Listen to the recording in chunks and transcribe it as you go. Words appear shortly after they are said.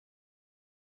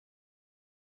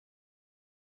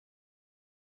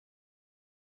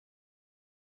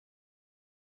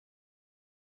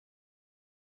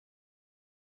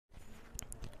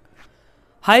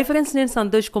Hi friends, నేను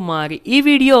సంతోష్ కుమార్. ఈ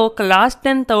video class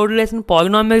 10 third lesson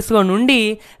పాలినామియల్స్లో నుండి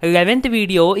 11th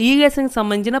వీడియో. ఈ లెసన్కి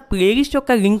సంబంధించిన ప్లేలిస్ట్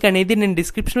యొక్క లింక్ అనేది నేను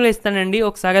డిస్క్రిప్షన్లో ఇస్తానండి.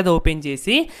 ఒకసారి అది ఓపెన్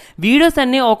చేసి వీడియోస్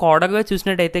అన్నీ ఒక ఆర్డర్గా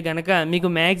చూసినట్టయితే కనుక మీకు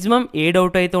మ్యాక్సిమం ఏ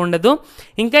డౌట్ అయితే ఉండదు.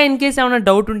 ఇంకా ఇన్ కేస్ ఏమైనా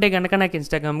డౌట్ ఉంటే కనుక నాకు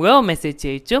ఇన్స్టాగ్రామ్లో మెసేజ్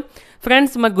చేయొచ్చు.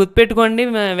 ఫ్రెండ్స్, మాకు గుర్తుపెట్టుకోండి,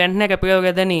 వెంటనే రిప్లై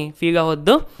అవ్వదని ఫీల్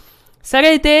అవ్వద్దు. సరే,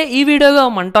 అయితే ఈ వీడియోలో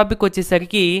మన టాపిక్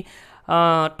వచ్చేసరికి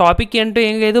టాపిక్ ఏంటో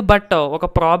ఏం లేదు, బట్ ఒక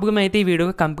ప్రాబ్లం అయితే ఈ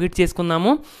వీడియోగా కంప్లీట్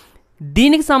చేసుకుందాము.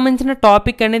 దీనికి సంబంధించిన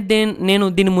టాపిక్ అనేది నేను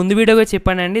దీని ముందు వీడియోగా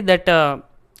చెప్పానండి. దట్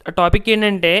టాపిక్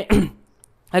ఏంటంటే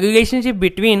relationship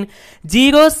between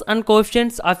zeros and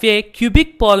coefficients of A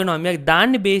cubic polynomial.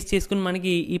 దాన్ని బేస్ చేసుకుని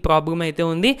మనకి ఈ ప్రాబ్లం అయితే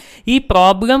ఉంది. ఈ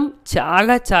ప్రాబ్లం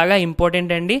చాలా చాలా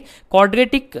ఇంపార్టెంట్ అండి.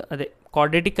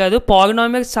 క్వాడ్రాటిక్ కాదు,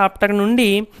 పాలినామియల్స్ చాప్టర్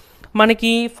నుండి మనకి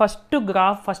ఫస్ట్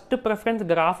ప్రిఫరెన్స్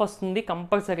గ్రాఫ్ వస్తుంది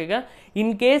కంపల్సరీగా.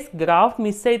 ఇన్ కేస్ గ్రాఫ్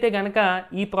మిస్ అయితే కనుక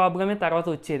ఈ ప్రాబ్లమే తర్వాత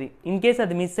వచ్చేది, ఇన్ కేస్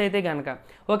అది మిస్ అయితే కనుక.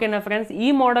 ఓకేనా ఫ్రెండ్స్, ఈ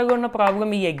మోడల్గా ఉన్న ప్రాబ్లం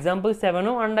ఈ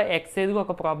example-7 అండ్ ఎక్సైజ్కి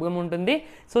ఒక ప్రాబ్లం ఉంటుంది.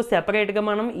 సో సెపరేట్గా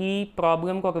మనం ఈ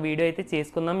ప్రాబ్లంకి ఒక వీడియో అయితే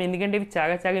చేసుకుందాం, ఎందుకంటే ఇవి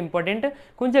చాలా చాలా ఇంపార్టెంట్.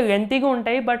 కొంచెం లెంతీగా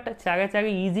ఉంటాయి, బట్ చాలా చాలా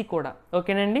ఈజీ కూడా.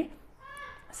 ఓకేనండి,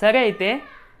 సరే అయితే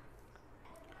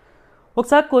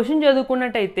ఒకసారి question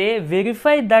చదువుకున్నట్టయితే,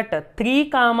 verify that 3,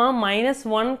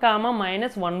 -1,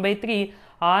 -1/3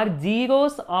 are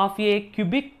zeros of A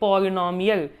cubic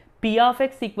polynomial p of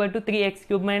x equal to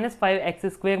 3x³ -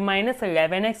 5x² -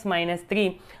 11x - 3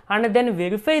 and then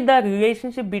verify the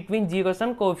relationship between zeros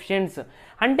and coefficients.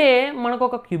 అంటే మనకు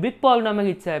ఒక క్యూబిక్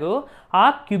పాలినామియల్ ఇచ్చారు. ఆ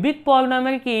క్యూబిక్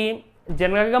పాలినామియల్కి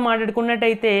జనరల్గా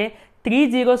మాట్లాడుకున్నట్టయితే 3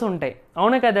 జీరోస్ ఉంటాయి,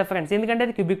 అవునా కదా ఫ్రెండ్స్, ఎందుకంటే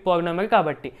అది క్యూబిక్ పాలినామియల్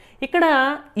కాబట్టి. ఇక్కడ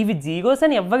ఇవి జీరోస్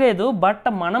అని ఇవ్వలేదు, బట్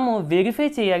మనము వెరిఫై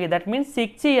చేయాలి. దట్ మీన్స్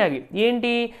చెక్ చేయాలి.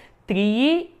 ఏంటి,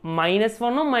 3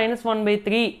 -1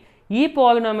 -1/3 ఈ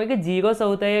పాలినామియల్కి జీరోస్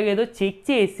అవుతాయో లేదో చెక్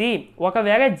చేసి,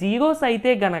 ఒకవేళ జీరోస్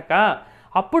అయితే గనక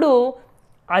అప్పుడు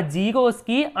ఆ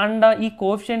జీరోస్కి అండ్ ఈ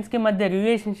కోఎఫిషియంట్స్కి మధ్య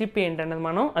రిలేషన్షిప్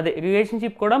ఏంటన్నది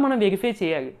రిలేషన్షిప్ కూడా మనం వెరిఫై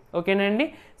చేయాలి. ఓకేనండి,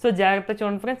 సో జాగ్రత్త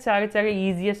చూడండి ఫ్రెండ్స్, చాలా చాలా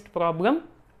ఈజియెస్ట్ ప్రాబ్లం,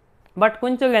 బట్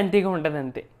కొంచెం లెంతీగా ఉంటుంది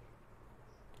అంతే.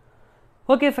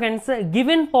 ఓకే ఫ్రెండ్స్,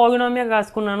 గివెన్ పాలినామియల్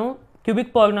రాసుకున్నాను,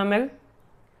 క్యూబిక్ పాలినామియల్.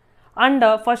 అండ్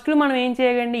ఫస్ట్లో మనం ఏం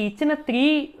చేయాలండి, ఇచ్చిన 3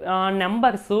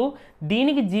 నెంబర్స్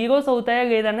దీనికి జీరోస్ అవుతాయా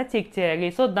లేదన్నా చెక్ చేయాలి.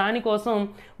 సో దానికోసం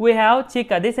వీ హ్యావ్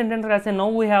చెక్, అదే సెంటెన్స్ రాసాను,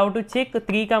 we have to check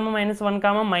 3, -1,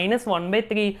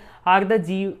 -1/3 are the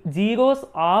zeros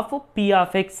of p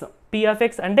of x. p of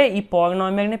x అంటే ఈ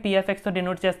పాలినామియల్ని p of x తో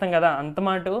డినోట్ చేస్తాం కదా,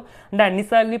 అంతమాట. అంటే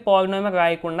అన్నిసార్లు ఈ పాలినామియల్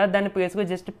రాయకుండా దాని ప్లేస్లో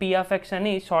జస్ట్ p of x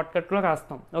అని షార్ట్కట్లో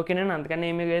రాస్తాం. ఓకే, నేను అంతకన్నా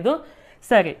ఏమీ లేదు.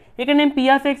 సరే, ఇక్కడ నేను p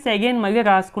of x అగైన్ మళ్ళీ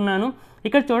రాసుకున్నాను.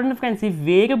 ఇక్కడ చూడండి ఫ్రెండ్స్, ఈ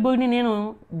వేరియబుల్ని నేను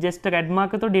జస్ట్ రెడ్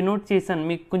మార్క్తో డినోట్ చేశాను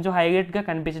మీకు కొంచెం హైలైట్గా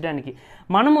కనిపించడానికి.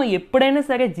 మనము ఎప్పుడైనా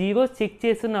సరే జీరోస్ చెక్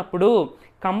చేసినప్పుడు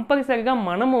కంపల్సరిగా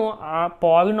మనము ఆ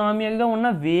పాలినామియల్గా ఉన్న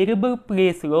వేరియబుల్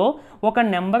ప్లేస్లో ఒక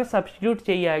నెంబర్ సబ్స్టిట్యూట్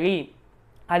చేయాలి.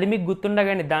 అది మీకు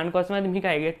గుర్తుండగానే దానికోసం అది మీకు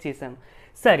హైలైట్ చేశాను.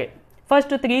 సరే,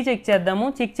 ఫస్ట్ 3 చెక్ చేద్దాము.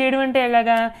 చెక్ చేయడం అంటే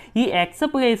ఎలాగా, ఈ ఎక్స్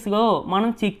ప్లేస్లో మనం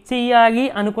చెక్ చేయాలి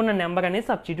అనుకున్న నెంబర్ అనేది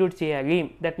సబ్స్టిట్యూట్ చేయాలి.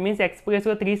 దట్ మీన్స్ ఎక్స్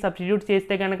ప్లేస్లో 3 సబ్స్టిట్యూట్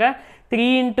చేస్తే కనుక 3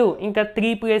 ఇంటూ ఇంకా 3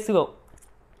 ప్లేస్లో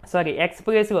ఎక్స్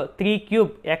ప్లేస్లో 3³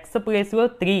 ఎక్స్ ప్లేస్లో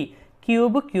 3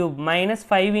 క్యూబ్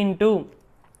 -5 ఇంటూ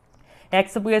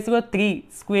ఎక్స్ ప్లేస్లో 3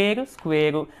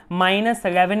 స్క్వేర్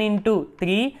 -11 ఇంటూ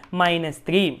 3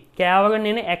 -3. కేవలం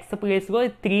నేను ఎక్స్ ప్లేస్లో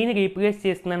 3ని రీప్లేస్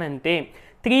చేస్తున్నాను అంతే.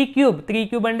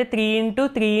 3³ అంటే 3 ఇంటూ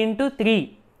 3 ఇంటూ 3.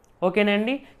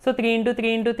 ఓకేనండి, సో 3 ఇంటూ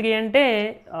 3 ఇంటూ 3 అంటే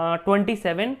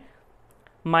 27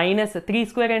 -3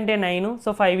 స్క్వేర్ అంటే 9. So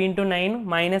 5 into 9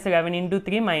 -11 into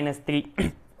 3 -3.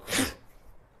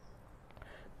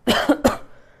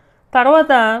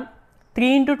 తర్వాత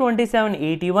 3 ఇంటూ 27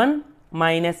 81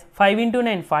 -5 ఇంటూ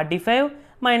 9 45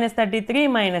 -33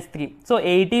 -3. సో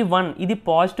 81. ఇది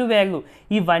పాజిటివ్ వాల్యూ.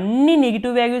 ఇవన్నీ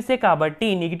నెగిటివ్ వాల్యూసే కాబట్టి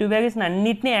నెగిటివ్ వాల్యూస్ని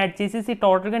అన్నింటినీ యాడ్ చేసేసి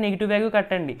టోటల్గా నెగిటివ్ వాల్యూ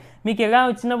కట్టండి. మీకు ఎలా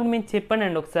వచ్చినప్పుడు మేము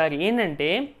చెప్పానండి ఒకసారి. ఏంటంటే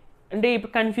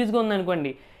ఇప్పుడు కన్ఫ్యూజ్గా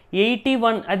ఉందనుకోండి,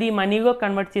 81 అది మనీలో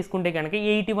కన్వర్ట్ చేసుకుంటే కనుక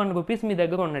 81 రూపీస్ మీ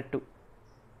దగ్గర ఉన్నట్టు.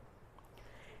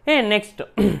 నెక్స్ట్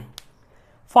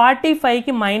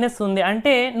 45కి మైనస్ ఉంది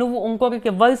అంటే నువ్వు ఇంకొకరికి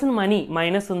ఇవ్వాల్సిన మనీ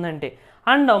మైనస్ ఉందంటే.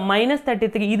 అండ్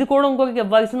 -33 ఇది కూడా ఇంకొకరికి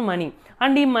ఇవ్వాల్సిన మనీ.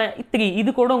 అండ్ ఈ 3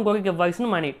 ఇది కూడా ఇంకొకరికి ఇవ్వాల్సిన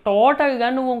మనీ. టోటల్గా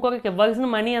నువ్వు ఇంకొకరికి ఇవ్వాల్సిన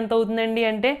మనీ ఎంత అవుతుందండి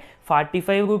అంటే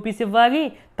 45 రూపీస్ ఇవ్వాలి,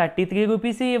 33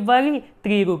 రూపీస్ ఇవ్వాలి,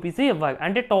 3 రూపీస్ ఇవ్వాలి.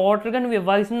 అంటే టోటల్గా నువ్వు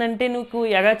ఇవ్వాల్సిందంటే నువ్వు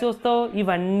ఎలా చూస్తావు,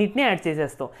 ఇవన్నిటిని యాడ్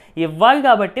చేసేస్తావు. ఇవ్వాలి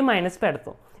కాబట్టి మైనస్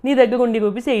పెడతావు. నీ దగ్గర ఉండే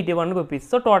రూపీస్ 81 రూపీస్.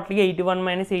 సో టోటల్గా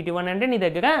 81 - 81 అంటే నీ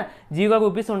దగ్గర 0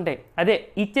 రూపీస్ ఉంటాయి. అదే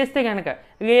ఇచ్చేస్తే కనుక.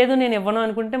 లేదు నేను ఇవ్వను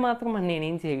అనుకుంటే మాత్రం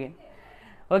నేనేం చేయలేను.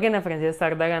 ఓకేనా ఫ్రెండ్స్,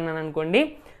 సరదాగా అన్నాను అనుకోండి.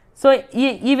 సో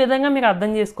ఈ విధంగా మీరు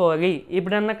అర్థం చేసుకోవాలి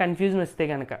ఎప్పుడన్నా కన్ఫ్యూజన్ వస్తే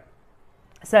కనుక.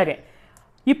 సరే,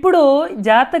 ఇప్పుడు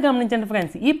జాగ్రత్తగా గమనించండి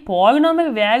ఫ్రెండ్స్, ఈ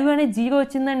పాలినామియల్ వాల్యూ అనేది 0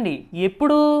 వచ్చిందండి.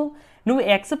 ఎప్పుడు నువ్వు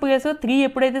ఎక్స్ ప్లస్ 3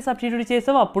 ఎప్పుడైతే సబ్స్టిట్యూట్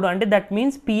చేసావో అప్పుడు. అంటే that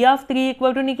means P of 3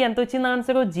 equal to నీకు ఎంత వచ్చింది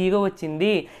ఆన్సర్? 0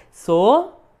 వచ్చింది. So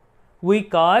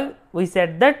we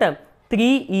said that 3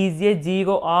 is a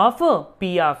 0 of p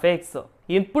of x.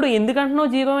 ఇప్పుడు ఎందుకంటున్నావు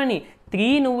 0 అని? 3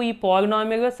 నువ్వు ఈ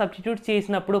పాలినామియల్గా సబ్స్టిట్యూట్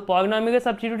చేసినప్పుడు, పాలినామియల్గా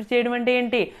సబ్స్టిట్యూట్ చేయడం అంటే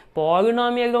ఏంటి?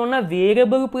 పాలినామియల్గా ఉన్న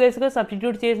వేరియబుల్ ప్లేస్గా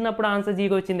సబ్స్టిట్యూట్ చేసినప్పుడు ఆన్సర్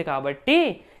 0 వచ్చింది కాబట్టి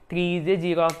 3 is a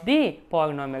 0 of the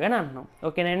polynomial అని అంటున్నాం.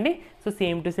 ఓకేనండి. సో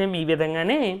సేమ్ టు సేమ్ ఈ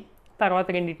విధంగానే తర్వాత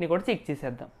రెండింటిని కూడా చెక్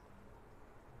చేసేద్దాం.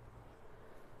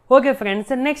 ఓకే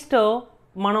ఫ్రెండ్స్, నెక్స్ట్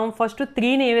మనం ఫస్ట్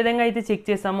 3ని ఏ విధంగా అయితే చెక్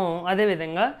చేసామో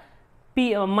అదేవిధంగా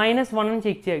 -1 అని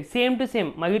చెక్ చేయాలి. సేమ్ టు సేమ్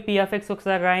మళ్ళీ పీ ఆఫ్ ఎక్స్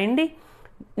ఒకసారి రాయండి.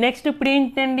 నెక్స్ట్ ఇప్పుడు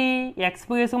ఏంటండి, ఎక్స్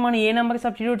ప్లేస్గా మనం ఏ నెంబర్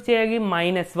సబ్స్టిట్యూట్ చేయాలి?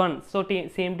 -1. So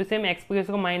same to same X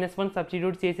ప్లేస్గా -1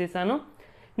 substitute చేసేసాను.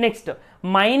 Next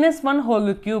 -1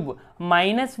 whole cube.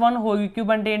 -1 whole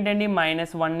cube అంటే ఏంటండి?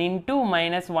 -1 ఇంటూ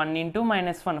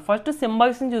 -1 ఫస్ట్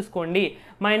సింబల్స్ని చూసుకోండి.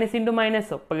 Minus into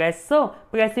minus plus,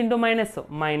 plus into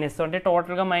minus అంటే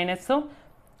టోటల్గా మైనస్.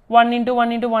 1 ఇంటూ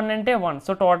 1 అంటే 1.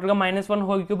 సో టోటల్గా -1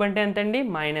 హోల్ క్యూబ్ అంటే ఎంతండి?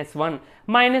 -1.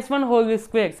 -1 whole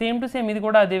square same to same ఇది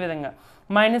కూడా అదే విధంగా.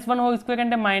 -1 హోల్ స్క్వేర్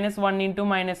అంటే -1 into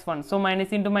 -1. So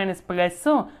minus into minus plus,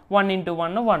 1 into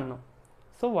 1.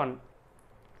 So 1.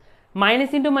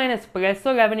 Minus into minus plus,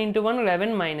 11 into 1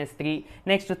 11 -3.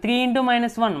 Next 3 into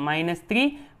 -1 -3.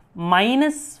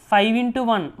 -5 into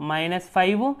 1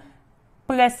 -5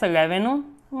 plus 11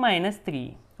 -3.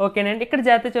 ఓకేనండి. ఇక్కడ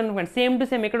జాగ్రత్త చూడండి ఫ్రెండ్స్, సేమ్ టు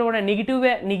సేమ్ ఇక్కడ కూడా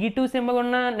నెగిటివ్ సింబల్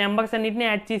ఉన్న నెంబర్స్ అన్నింటినీ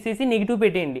యాడ్ చేసేసి నెగిటివ్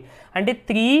పెట్టేయండి. అంటే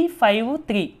 3 5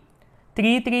 3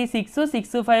 3 3 6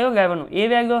 6 5 11 ఏ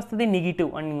వాల్యూ వస్తుంది? నెగిటివ్.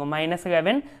 And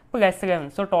 -11 plus 11.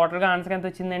 సో టోటల్గా ఆన్సర్ ఎంత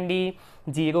వచ్చిందండి?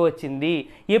 0 వచ్చింది.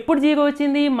 ఎప్పుడు 0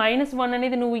 వచ్చింది? -1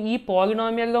 అనేది నువ్వు ఈ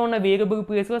పాలినామియల్గా ఉన్న వేరియబుల్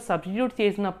ప్లేస్లో సబ్స్టిట్యూట్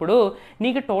చేసినప్పుడు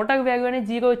నీకు టోటల్ వాల్యూ అనేది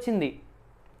 0 వచ్చింది.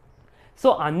 సో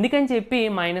అందుకని చెప్పి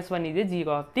 -1 ఇది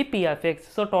 0 of the P of X.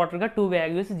 So టోటల్గా 2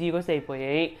 వాల్యూస్ 0s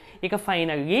అయిపోయాయి. ఇక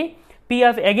ఫైనల్లీ పీ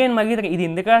ఆఫ్ అగైన్ మళ్ళీ ఇది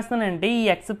ఎందుకు రాస్తానంటే ఈ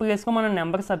ఎక్స్ ప్లేస్లో మనం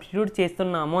నెంబర్ సబ్స్టిట్యూట్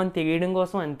చేస్తున్నాము అని తెలియడం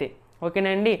కోసం అంతే.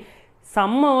 ఓకేనండి.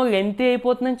 సమ్ లెంత్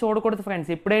అయిపోతుందని చూడకూడదు ఫ్రెండ్స్.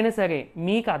 ఎప్పుడైనా సరే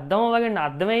మీకు అర్థం అవ్వాలండి.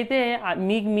 అర్థమైతే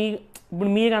ఇప్పుడు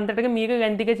మీరు అంతటిగా మీరు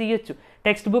లెంత్గా చేయొచ్చు.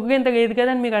 టెక్స్ట్ బుక్గా ఇంత లేదు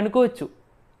కదా అని మీరు అనుకోవచ్చు.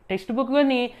 టెక్స్ట్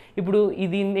బుక్లోని ఇప్పుడు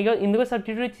ఇది ఇందులో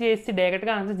సబ్స్టిట్యూట్ చేసి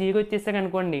డైరెక్ట్గా ఆన్సర్ 0 వచ్చేసాక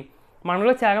అనుకోండి,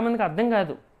 మనలో చాలామందికి అర్థం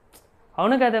కాదు.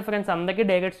 అవును కదా ఫ్రెండ్స్, అందరికీ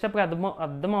డైరెక్ట్ స్టెప్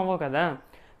అర్థం అవ్వవు కదా.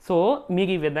 సో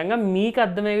మీరు ఈ విధంగా మీకు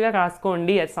అర్థమయ్యేలా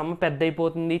రాసుకోండి. అది సమ్ పెద్ద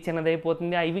అయిపోతుంది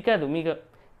చిన్నదైపోతుంది అవి కాదు. మీకు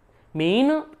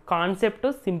మెయిన్ కాన్సెప్ట్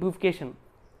సింప్లిఫికేషన్,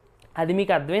 అది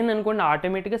మీకు అర్థమైంది అనుకోండి,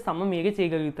 ఆటోమేటిక్గా సమ్ మీరే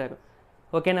చేయగలుగుతారు.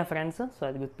 ఓకేనా ఫ్రెండ్స్? సో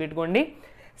అది గుర్తుపెట్టుకోండి.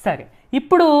 సరే,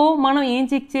 ఇప్పుడు మనం ఏం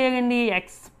చెక్ చేయాలండి?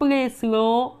 ఎక్స్ ప్లేస్లో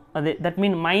అదే దట్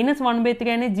మీన్ -1/3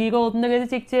 అనేది 0 అవుతుందో లేదో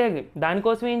చెక్ చేయాలి.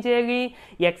 దానికోసం ఏం చేయాలి?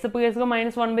 ఎక్స్ ప్లేస్లో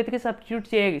 -1/3 సబ్స్టిట్యూట్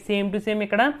చేయాలి. సేమ్ టు సేమ్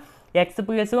ఇక్కడ ఎక్స్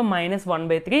ప్లేస్లో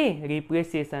 -1/3 రీప్లేస్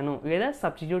చేశాను లేదా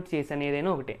సబ్స్టిట్యూట్ చేశాను,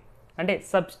 ఏదైనా ఒకటి. అంటే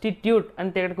సబ్స్టిట్యూట్ అని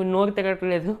నోరు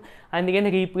తిరగట్లేదు, అందుకని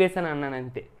రీప్లేస్ అని అన్నాను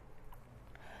అంతే.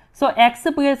 సో ఎక్స్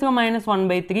ప్లేస్లో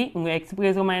 -1/3, ఎక్స్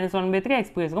ప్లేస్లో -1/3,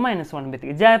 ఎక్స్ ప్లేస్లో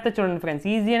 -1/3. జాగ్రత్త చూడండి ఫ్రెండ్స్,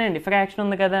 ఈజీయేనండి. ఫ్రాక్షన్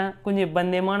ఉంది కదా, కొంచెం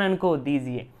ఇబ్బంది ఏమో అని అనుకోవద్దు,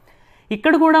 ఈజీయే.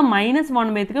 ఇక్కడ కూడా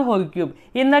 -1/3 హోల్ క్యూబ్.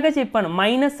 ఇందాక చెప్పాను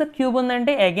మైనస్ క్యూబ్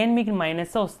ఉందంటే అగైన్ మీకు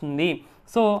మైనస్ వస్తుంది.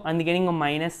 సో అందుకని ఇంకో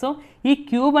మైనస్. ఈ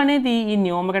క్యూబ్ అనేది ఈ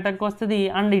న్యూమరేటర్కి వస్తుంది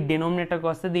అండ్ ఈ డినోమినేటర్కి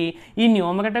వస్తుంది. ఈ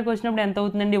న్యూమరేటర్కి వచ్చినప్పుడు ఎంత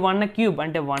అవుతుందండి? 1 క్యూబ్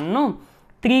అంటే 1,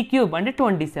 3 క్యూబ్ అంటే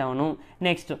 27.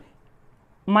 నెక్స్ట్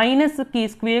మైనస్కి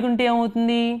స్క్వేర్ ఉంటే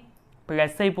ఏమవుతుంది?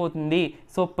 ప్లస్ అయిపోతుంది.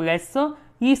 సో ప్లస్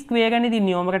ఈ స్క్వేర్ అనేది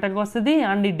న్యూమరేటర్కి వస్తుంది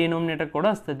అండ్ ఈ డినోమినేటర్ కూడా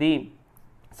వస్తుంది.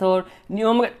 సో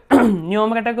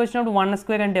న్యూమరేటర్కి వచ్చినప్పుడు 1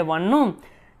 స్క్వేర్ అంటే 1,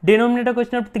 డినోమినేటర్కి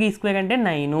వచ్చినప్పుడు 3 స్క్వేర్ అంటే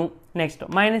 9. Next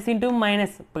minus into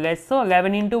minus plus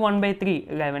 11 into 1/3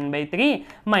 11/3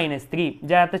 -3.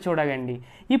 జాగ్రత్త చూడగండి.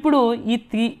 ఇప్పుడు ఈ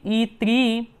 3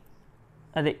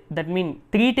 అదే దట్ మీన్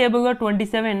 3 టేబుల్గా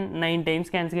 27 9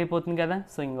 టైమ్స్ క్యాన్సిల్ అయిపోతుంది కదా.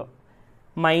 సో ఇంకో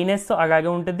మైనస్ అలాగే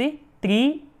ఉంటుంది.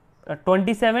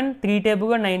 27 3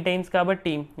 టేబుల్గా 9 టైమ్స్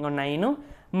కాబట్టి ఇంకో 9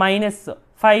 మైనస్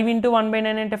 5 ఇంటూ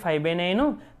 1/9 అంటే 5/9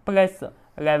 ప్లస్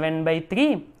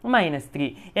 11/3 -3.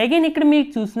 అగైన్ ఇక్కడ మీకు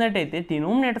చూసినట్టయితే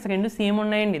డినోమినేటర్స్ రెండు సేమ్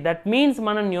ఉన్నాయండి. దట్ మీన్స్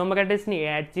మనం న్యూమరేటర్స్ని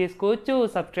యాడ్ చేసుకోవచ్చు,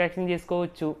 సబ్ట్రాక్షన్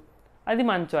చేసుకోవచ్చు, అది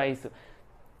మన చాయిస్.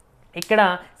 ఇక్కడ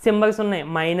సింబల్స్ ఉన్నాయి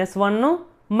 -1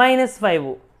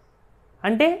 -5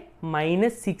 అంటే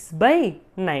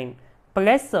 -6/9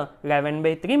 ప్లస్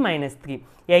 11/3 మైనస్ 3.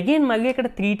 అగైన్ మళ్ళీ ఇక్కడ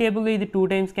 3 టేబుల్ ఇది 2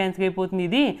 టైమ్స్ క్యాన్సిల్ అయిపోతుంది,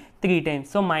 ఇది 3 times.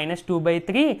 So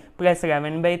 -2/3 plus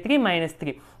 11/3 minus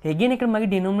 3. Again ఇక్కడ మళ్ళీ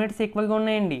డినోమినేటర్స్ ఈక్వల్గా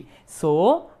ఉన్నాయండి. సో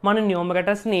మనం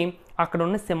న్యూమరేటర్స్ని అక్కడ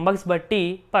ఉన్న సింబల్స్ బట్టి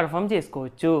పర్ఫామ్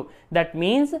చేసుకోవచ్చు. దట్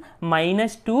మీన్స్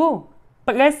 -2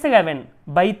 ప్లస్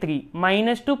 11/3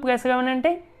 -2 ప్లస్ 11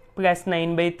 అంటే ప్లస్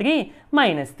 9/3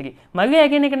 మైనస్ 3. మళ్ళీ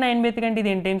అగైన్ ఇక్కడ 9/3 అంటే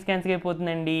ఇది ఎన్ని టైమ్స్ క్యాన్సిల్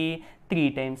అయిపోతుందండి, 3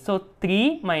 టైమ్స్. సో 3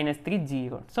 - 3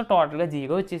 0. సో టోటల్గా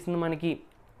 0 వచ్చేసింది మనకి.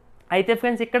 అయితే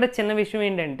ఫ్రెండ్స్ ఇక్కడ చిన్న విషయం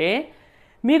ఏంటంటే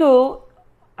మీరు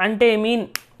అంటే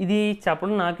ఇది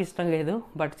చెప్పడం నాకు ఇష్టం లేదు,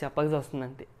 బట్ చెప్పాల్సి వస్తుంది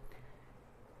అంతే.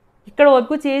 ఇక్కడ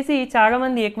వర్క్ చేసి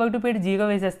చాలామంది ఈక్వల్ టు పెట్టి 0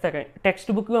 వేసేస్తారు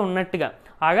టెక్స్ట్ బుక్లో ఉన్నట్టుగా.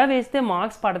 అలా వేస్తే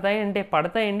మార్క్స్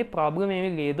పడతాయండి, ప్రాబ్లం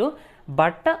ఏమీ లేదు.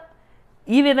 బట్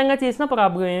ఈ విధంగా చేసిన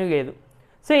ప్రాబ్లం ఏమీ లేదు.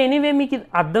 సో ఎనీవే మీకు ఇది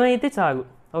అర్థమైతే చాలు,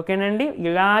 ఓకేనండి.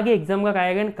 ఇలాగే ఎగ్జామ్గా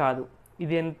రాయగానే కాదు,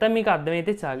 ఇది ఎంత మీకు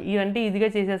అర్థమైతే చాలు. ఇదంటే ఈజీగా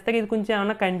చేసేస్తారు. ఇది కొంచెం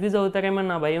ఏమైనా కన్ఫ్యూజ్ అవుతారేమో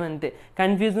నా భయం, అంతే.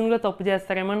 కన్ఫ్యూజన్గా తప్పు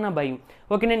చేస్తారేమో నా భయం.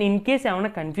 ఓకే, నేను ఇన్ కేస్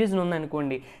ఏమైనా కన్ఫ్యూజన్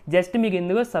ఉందనుకోండి, జస్ట్ మీకు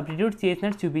ఎందుకో సబ్స్టిట్యూట్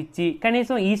చేసినట్టు చూపించి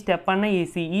కనీసం ఈ స్టెప్ అన్న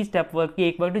వేసి ఈ స్టెప్ వరకు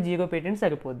ఈక్వల్ టు 0 పెట్టండి,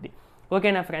 సరిపోద్ది.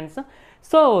 ఓకేనా ఫ్రెండ్స్?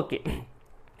 సో ఓకే,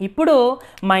 ఇప్పుడు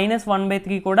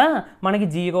 -1/3 కూడా మనకి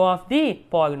 0 ఆఫ్ ది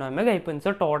పాలినామియల్ అయిపోయింది.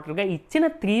 సో టోటల్గా ఇచ్చిన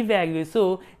 3 values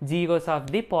zeros of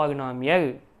the polynomial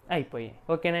అయిపోయాయి.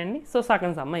 ఓకేనండి. సో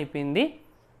సగం సమ్ అయిపోయింది.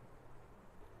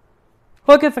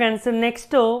 ఓకే ఫ్రెండ్స్,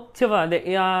 నెక్స్ట్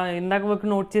ఇందాక వరకు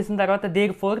నోట్ చేసిన తర్వాత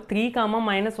therefore 3,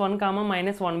 -1,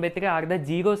 -1/3 are the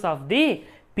zeros of the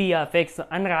p of x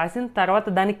అని రాసిన తర్వాత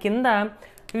దాని కింద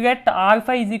let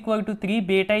alpha is equal to 3,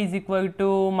 beta is equal to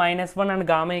 -1 and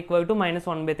gamma equal to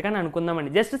 -1/3 అని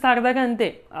అనుకుందామండి. జస్ట్ సరదాగా అంతే,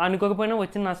 అనుకోకపోయినా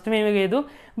వచ్చిన నష్టం ఏమీ లేదు.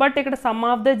 బట్ ఇక్కడ సమ్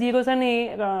ఆఫ్ ద జీరోస్ అని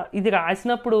ఇది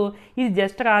రాసినప్పుడు ఇది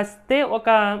జస్ట్ రాస్తే ఒక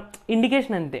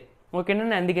ఇండికేషన్ అంతే,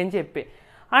 ఓకేనండి. అందుకని చెప్పి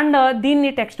అండ్ దీన్ని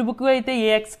టెక్స్ట్ బుక్లో అయితే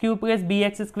ax³ +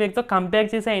 bx² కంపేర్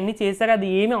చేసి అవన్నీ చేశారు, అది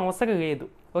ఏమీ అవసరం లేదు.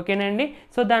 ఓకేనండి.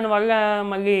 సో దానివల్ల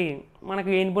మళ్ళీ మనకు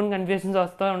లేనిపోయిన కన్ఫ్యూషన్స్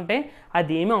వస్తూ ఉంటాయి,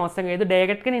 అది ఏమీ అవసరం లేదు.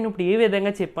 డైరెక్ట్గా నేను ఇప్పుడు ఏ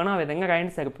విధంగా చెప్పానో ఆ విధంగా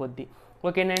రాయండి, సరిపోద్ది.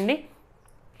 ఓకేనండి.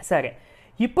 సరే,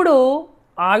 ఇప్పుడు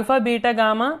ఆల్ఫా బీటా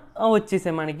గామా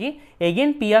వచ్చేసాయి మనకి.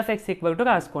 అగైన్ p of x =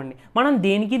 రాసుకోండి. మనం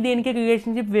దేనికి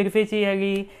రిలేషన్షిప్ వెరిఫై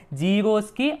చేయాలి,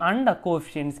 జీరోస్కి అండ్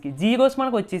కోఎఫిషియెంట్స్కి. జీరోస్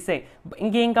మనకు వచ్చేసాయి,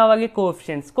 ఇంకేం కావాలి,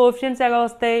 కోఎఫిషియెంట్స్ ఎలా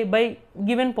వస్తాయి, బై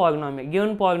గివెన్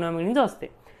పాలినామియల్ నుంచి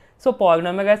వస్తాయి. So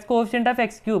polynomial as coefficient of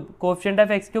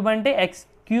x³ అంటే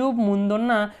x³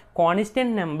 ముందున్న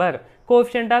constant number,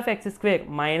 coefficient of x²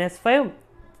 -5.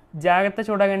 జాగ్రత్త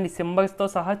చూడగండి, సింబల్స్తో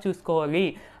సహా చూసుకోవాలి.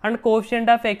 And coefficient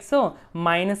of x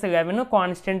 -11,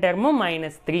 constant term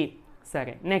 -3.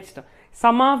 సరే, next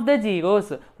some of the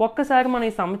zeros. ఒక్కసారి మనం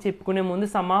ఈ సమ్ చెప్పుకునే ముందు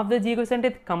సమ్ ఆఫ్ ద జీరోస్ అంటే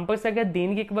కంపల్సరీగా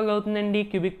దేనికి ఈక్వల్ అవుతుందండి,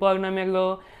 cubic పాలినామియల్లో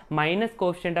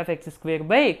 -coefficient of x²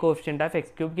 by coefficient of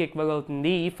x³ equal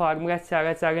అవుతుంది. ఈ ఫార్ములాస్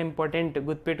చాలా చాలా ఇంపార్టెంట్,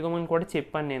 గుర్తుపెట్టుకోమని కూడా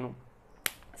చెప్పాను నేను.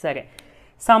 సరే,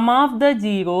 సమ్ ఆఫ్ ద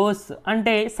జీరోస్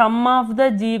అంటే సమ్ ఆఫ్ ద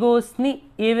జీరోస్ని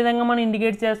ఏ విధంగా మనం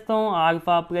ఇండికేట్ చేస్తాం,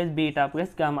 alpha plus beta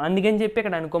plus gamma. అందుకని చెప్పి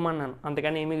ఇక్కడ అనుకోమన్నాను,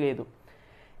 అంతకని ఏమీ లేదు.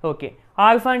 ఓకే,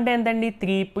 ఆల్ఫా అంటే ఎంతండి,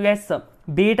 3+,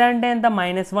 బీటా అంటే ఎంత,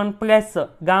 -1 ప్లస్,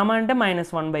 గామా అంటే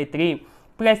 -1/3,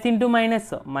 plus into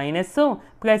minus minus,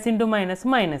 plus into minus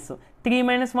minus. 3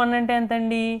 - 1 అంటే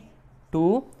ఎంతండి, 2.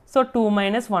 సో 2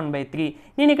 - 1/3.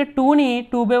 నేను ఇక్కడ 2ని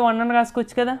 2/1 అని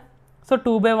రాసుకోవచ్చు కదా. సో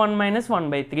 2/1 -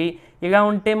 1/3. ఇలా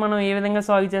ఉంటే మనం ఏ విధంగా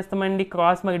సాల్వ్ చేస్తామండి,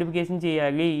 క్రాస్ మల్టిప్లికేషన్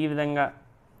చేయాలి ఈ విధంగా.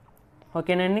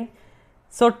 ఓకేనండి.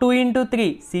 So 2 × 3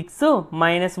 6,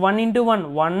 -1 × 1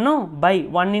 1, by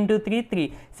 1 × 3 3.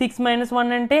 6 -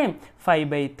 1 అంటే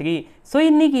 5/3. సో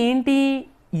ఇది నీకు ఏంటి,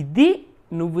 ఇది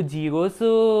నువ్వు zeros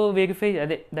verify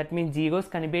that means zeros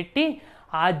కనిపెట్టి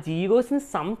ఆ జీరోస్ని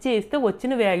సమ్ చేస్తే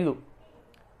వచ్చిన వాల్యూ,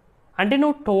 అంటే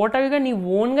నువ్వు టోటల్గా నీ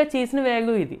ఓన్గా చేసిన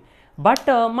వాల్యూ ఇది. బట్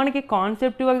మనకి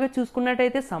కాన్సెప్టువల్గా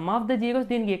చూసుకున్నట్టయితే సమ్ ఆఫ్ ద జీరోస్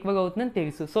దీనికి ఈక్వల్ అవుతుందని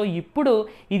తెలుసు. సో ఇప్పుడు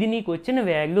ఇది నీకు వచ్చిన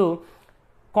వాల్యూ,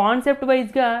 కాన్సెప్ట్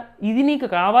వైజ్గా ఇది నీకు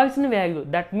రావాల్సిన వాల్యూ.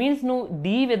 దట్ మీన్స్ నువ్వు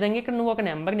ఈ విధంగా ఇక్కడ నువ్వు ఒక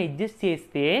నెంబర్ని అడ్జస్ట్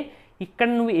చేస్తే, ఇక్కడ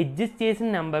నువ్వు అడ్జస్ట్ చేసిన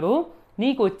నెంబరు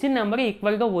నీకు వచ్చిన నెంబర్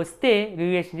ఈక్వల్గా వస్తే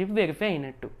రిలేషన్షిప్ వెరిఫై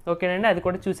అయినట్టు. ఓకేనండి, అది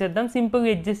కూడా చూసేద్దాం. సింపుల్గా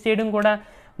అడ్జస్ట్ చేయడం కూడా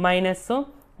మైనస్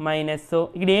మైనస్,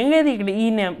 ఇక్కడ ఏం లేదు, ఇక్కడ ఈ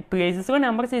ప్లేసెస్లో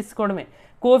నెంబర్స్ తీసుకోవడమే.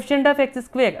 కోఎఫిషియంట్ ఆఫ్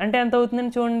x² అంటే ఎంత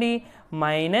అవుతుందని చూడండి,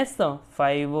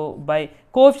 -5 బై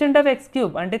కోఎఫిషియంట్ ఆఫ్ x³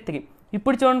 అంటే 3.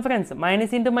 ఇప్పుడు చూడండి friends,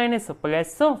 minus into minus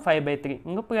plus 5/3,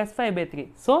 ఇంకా ప్లస్ 5/3.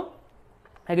 So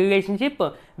relationship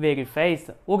verifies.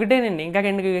 ఒకటేనండి, ఇంకా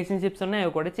 2 రిలేషన్షిప్స్ ఉన్నాయి,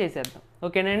 అవి కూడా చేసేద్దాం.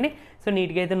 ఓకేనండి. సో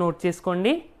నీట్గా అయితే నోట్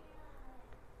చేసుకోండి.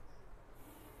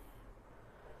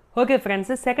 ఓకే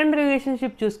ఫ్రెండ్స్, సెకండ్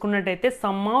రిలేషన్షిప్ చూసుకున్నట్టయితే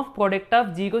some of product of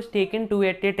zeros taken 2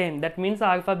 at a time, that means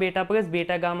alpha beta plus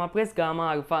beta gamma plus gamma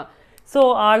alpha. So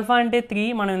alpha అంటే 3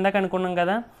 మనం ఇందాక అనుకున్నాం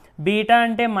కదా, బీటా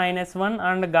అంటే -1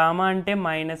 అండ్ గామా అంటే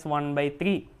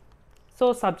 -1/3. సో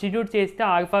సబ్స్టిట్యూట్ చేస్తే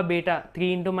alpha beta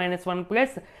 3 × -1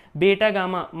 plus beta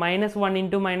gamma -1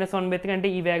 × -1/3 అంటే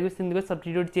ఈ వాల్యూస్ ఇందులో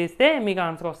సబ్స్టిట్యూట్ చేస్తే మీకు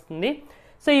ఆన్సర్ వస్తుంది.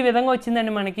 సో ఈ విధంగా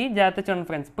వచ్చిందండి మనకి. జాగ్రత్త చూడండి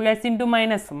friends, plus into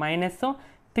minus,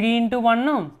 3 ×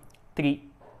 1 3.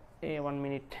 1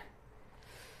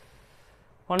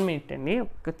 minute అండి,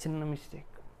 ఒక చిన్న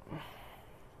మిస్టేక్.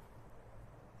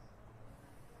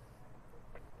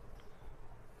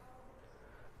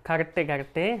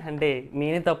 కరెక్టే అంటే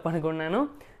నేనే తప్పు అనుకున్నాను.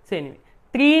 సో ఎనివే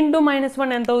 3 ×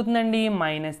 -1 ఎంత అవుతుందండి,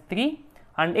 -3.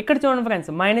 అండ్ ఇక్కడ చూడండి friends,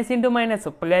 minus into minus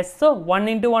plus 1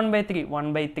 × 1/3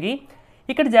 1/3.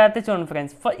 ఇక్కడ జాగ్రత్త చూడండి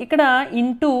ఫ్రెండ్స్, ఇక్కడ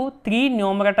ఇంటూ 3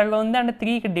 న్యూమరేటర్లో ఉంది అండ్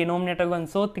 3 ఇక్కడ డినోమినేటర్లో ఉంది.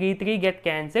 So 3 get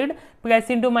cancelled, plus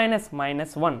into minus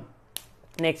 -1.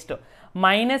 Next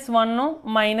 -1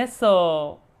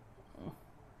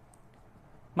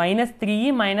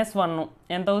 -3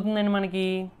 ఎంత అవుతుందండి మనకి,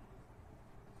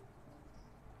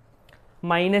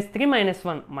 -3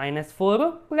 -1 -4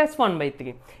 ప్లస్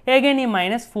 1/3. అగైన్ ఈ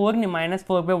 -4ని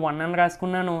 -4/1 అని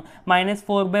రాసుకున్నాను,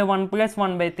 -4/1 ప్లస్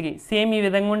 1/3. సేమ్ ఈ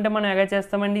విధంగా ఉంటే మనం ఎలా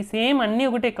చేస్తామండి, సేమ్ అన్నీ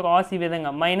ఒకటి క్రాస్ ఈ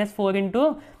విధంగా, -4 ×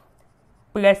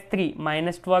 +3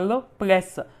 -12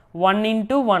 ప్లస్ 1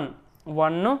 × 1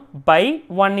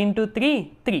 1/1 × 3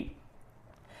 3.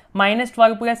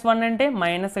 -12 ప్లస్ 1 అంటే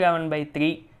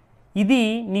 -11/3. ఇది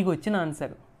నీకు వచ్చిన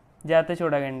ఆన్సర్. జాగ్రత్త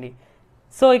చూడగండి.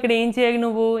 సో ఇక్కడ ఏం చేయాలి,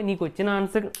 నువ్వు నీకు వచ్చిన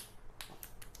ఆన్సర్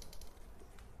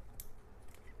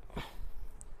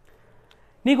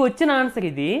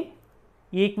ఇది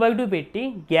ఈక్వల్ టు పెట్టి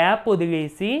గ్యాప్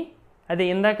వదిలేసి, అదే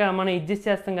ఇందాక మనం అడ్జస్ట్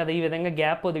చేస్తాం కదా, ఈ విధంగా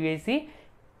గ్యాప్ వదిలేసి,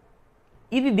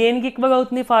 ఇది దేనికి ఈక్వల్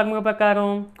అవుతుంది ఫార్ములా ప్రకారం,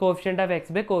 coefficient of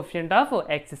X by coefficient of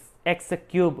X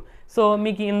cube. So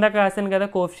మీకు ఇందాక రాశాను కదా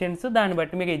కోఎఫిషియంట్స్, దాన్ని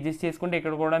బట్టి మీకు అడ్జస్ట్ చేసుకుంటే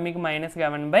ఇక్కడ కూడా మీకు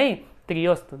 -11/3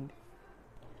 వస్తుంది.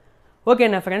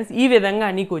 ఓకేనా ఫ్రెండ్స్, ఈ విధంగా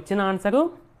నీకు వచ్చిన ఆన్సరు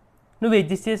నువ్వు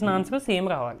అడ్జస్ట్ చేసిన ఆన్సర్ సేమ్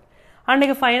రావాలి. అండ్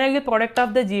ఇక finally product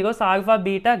of the zeros alpha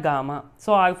beta gamma. So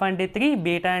alpha అంటే 3,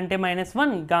 బీటా అంటే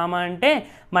 -1, గామా అంటే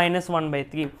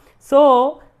 -1/3. So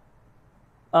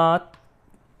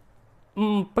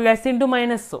plus into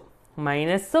minus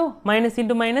minus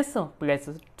into minus plus,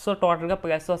 so టోటల్గా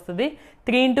ప్లస్ వస్తుంది.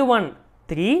 3 × 1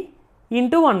 3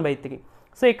 × 1/3.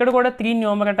 సో ఇక్కడ కూడా 3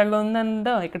 న్యూమరేటర్లో ఉంది అండ్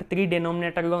ఇక్కడ 3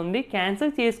 డినోమినేటర్లో ఉంది.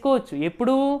 క్యాన్సిల్ చేసుకోవచ్చు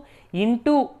ఎప్పుడు,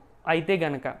 ఇంటూ అయితే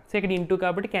కనుక. సో ఇక్కడ ఇంటూ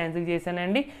కాబట్టి క్యాన్సిల్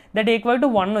చేశానండి, దట్ ఈక్వల్ టు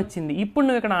 1 వచ్చింది. ఇప్పుడు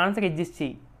నువ్వు ఇక్కడ ఆన్సర్ అడ్జస్ట్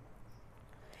చెయ్యి,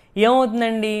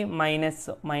 ఏమవుతుందండి,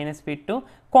 మైనస్ పెట్టు.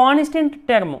 కాన్స్టెంట్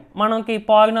టర్మ్ మనకి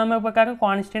పాలినామియల్ ప్రకారం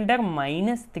constant term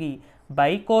 -3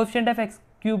 by coefficient of X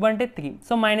cube అంటే 3.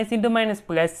 So minus into minus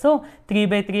plus,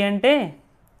 3/3 అంటే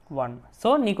 1. సో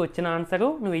నీకు వచ్చిన ఆన్సరు,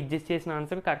 నువ్వు అడ్జస్ట్ చేసిన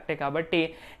ఆన్సర్ కరెక్టే కాబట్టి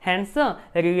హెన్స్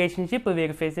రిలేషన్షిప్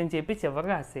వెరిఫైస్ అని చెప్పి చివరి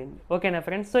రాసేయండి. ఓకేనా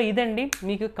ఫ్రెండ్స్. సో ఇదండి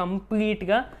మీకు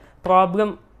కంప్లీట్గా ప్రాబ్లం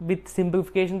విత్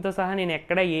సింప్లిఫికేషన్తో సహా నేను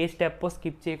ఎక్కడ ఏ స్టెప్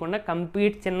స్కిప్ చేయకుండా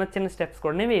కంప్లీట్ చిన్న చిన్న స్టెప్స్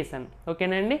కూడా వేసాను.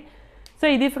 ఓకేనండి. సో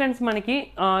ఇది ఫ్రెండ్స్ మనకి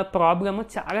ప్రాబ్లమ్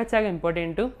చాలా చాలా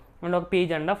ఇంపార్టెంట్ అండ్ ఒక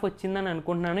పేజ్ అండ్ హాఫ్ వచ్చిందని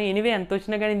అనుకుంటున్నాను. ఎనీవే ఎంత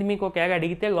వచ్చినా కానీ ఇది మీకు ఒకవేళ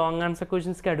అడిగితే లాంగ్ ఆన్సర్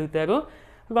క్వశ్చన్స్కి అడుగుతారు.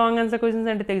 లాంగ్ ఆన్సర్ క్వశ్చన్స్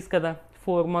అంటే తెలుసు కదా,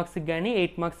 4 మార్క్స్కి కానీ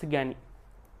 8 మార్క్స్కి కానీ.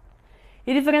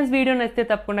 ఇది ఫ్రెండ్స్, వీడియో నచ్చితే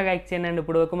తప్పకుండా లైక్ చేయండి.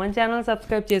 ఇప్పుడు ఒక మన ఛానల్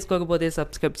సబ్స్క్రైబ్ చేసుకోకపోతే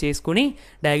సబ్స్క్రైబ్ చేసుకుని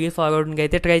డైలీ ఫార్వర్డ్కి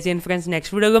అయితే ట్రై చేయండి ఫ్రెండ్స్.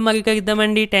 నెక్స్ట్ వీడియోలో మళ్ళీ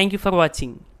కలుద్దామండి. Thank you for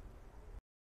watching.